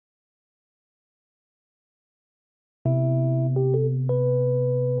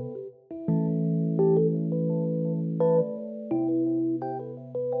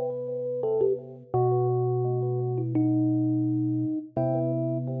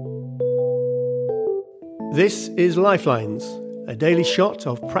This is Lifelines, a daily shot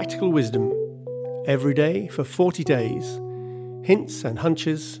of practical wisdom. Every day for 40 days. Hints and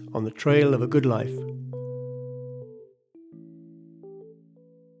hunches on the trail of a good life.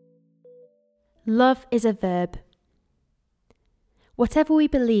 Love is a verb. Whatever we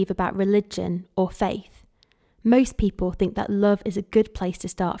believe about religion or faith, most people think that love is a good place to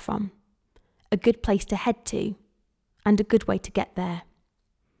start from, a good place to head to, and a good way to get there.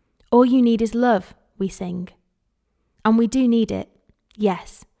 All you need is love, we sing. And we do need it,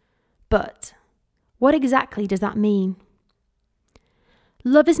 yes. But what exactly does that mean?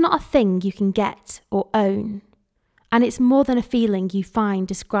 Love is not a thing you can get or own, and it's more than a feeling you find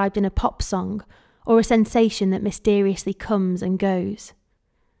described in a pop song or a sensation that mysteriously comes and goes.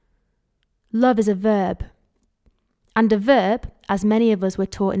 Love is a verb. And a verb, as many of us were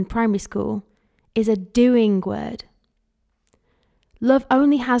taught in primary school, is a doing word. Love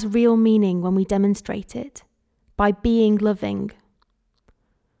only has real meaning when we demonstrate it, by being loving.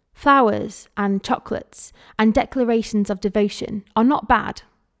 Flowers and chocolates and declarations of devotion are not bad,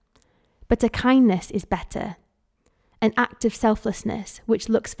 but a kindness is better, an act of selflessness which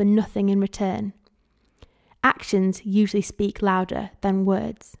looks for nothing in return. Actions usually speak louder than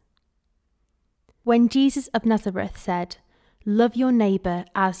words. When Jesus of Nazareth said, "Love your neighbour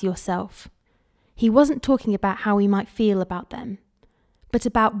as yourself," he wasn't talking about how we might feel about them, but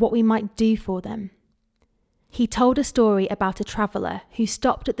about what we might do for them. He told a story about a traveller who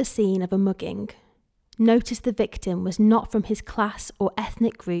stopped at the scene of a mugging, noticed the victim was not from his class or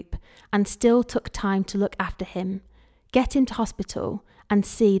ethnic group, and still took time to look after him, get him to hospital, and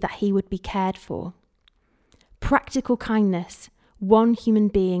see that he would be cared for. Practical kindness, one human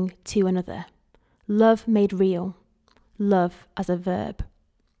being to another. Love made real. Love as a verb.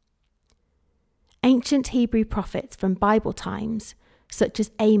 Ancient Hebrew prophets from Bible times, such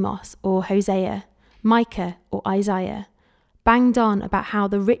as Amos or Hosea, Micah or Isaiah, banged on about how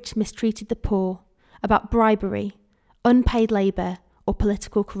the rich mistreated the poor, about bribery, unpaid labour, or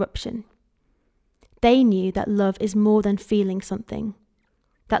political corruption. They knew that love is more than feeling something,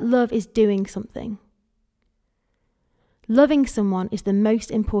 that love is doing something. Loving someone is the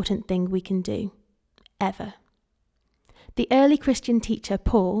most important thing we can do, ever. The early Christian teacher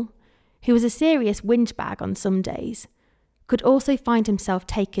Paul, who was a serious whingebag on some days, could also find himself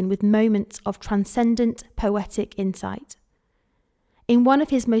taken with moments of transcendent poetic insight. In one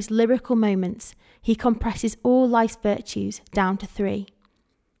of his most lyrical moments, he compresses all life's virtues down to 3: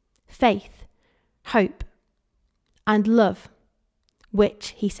 faith, hope, and love,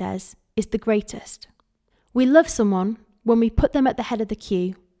 which, he says, is the greatest. We love someone when we put them at the head of the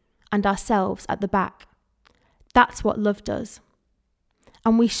queue and ourselves at the back. That's what love does.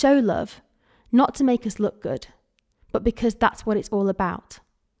 And we show love, not to make us look good, but because that's what it's all about.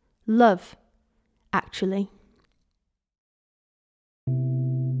 Love, actually.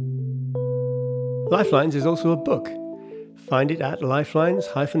 Lifelines is also a book. Find it at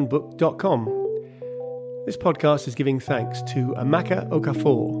lifelines-book.com. This podcast is giving thanks to Amaka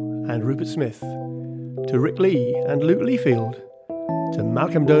Okafor and Rupert Smith, to Rick Lee and Luke Leafield, to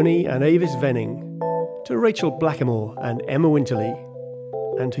Malcolm Doney and Avis Venning, to Rachel Blackamore and Emma Winterly,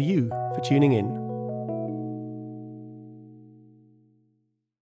 and to you for tuning in.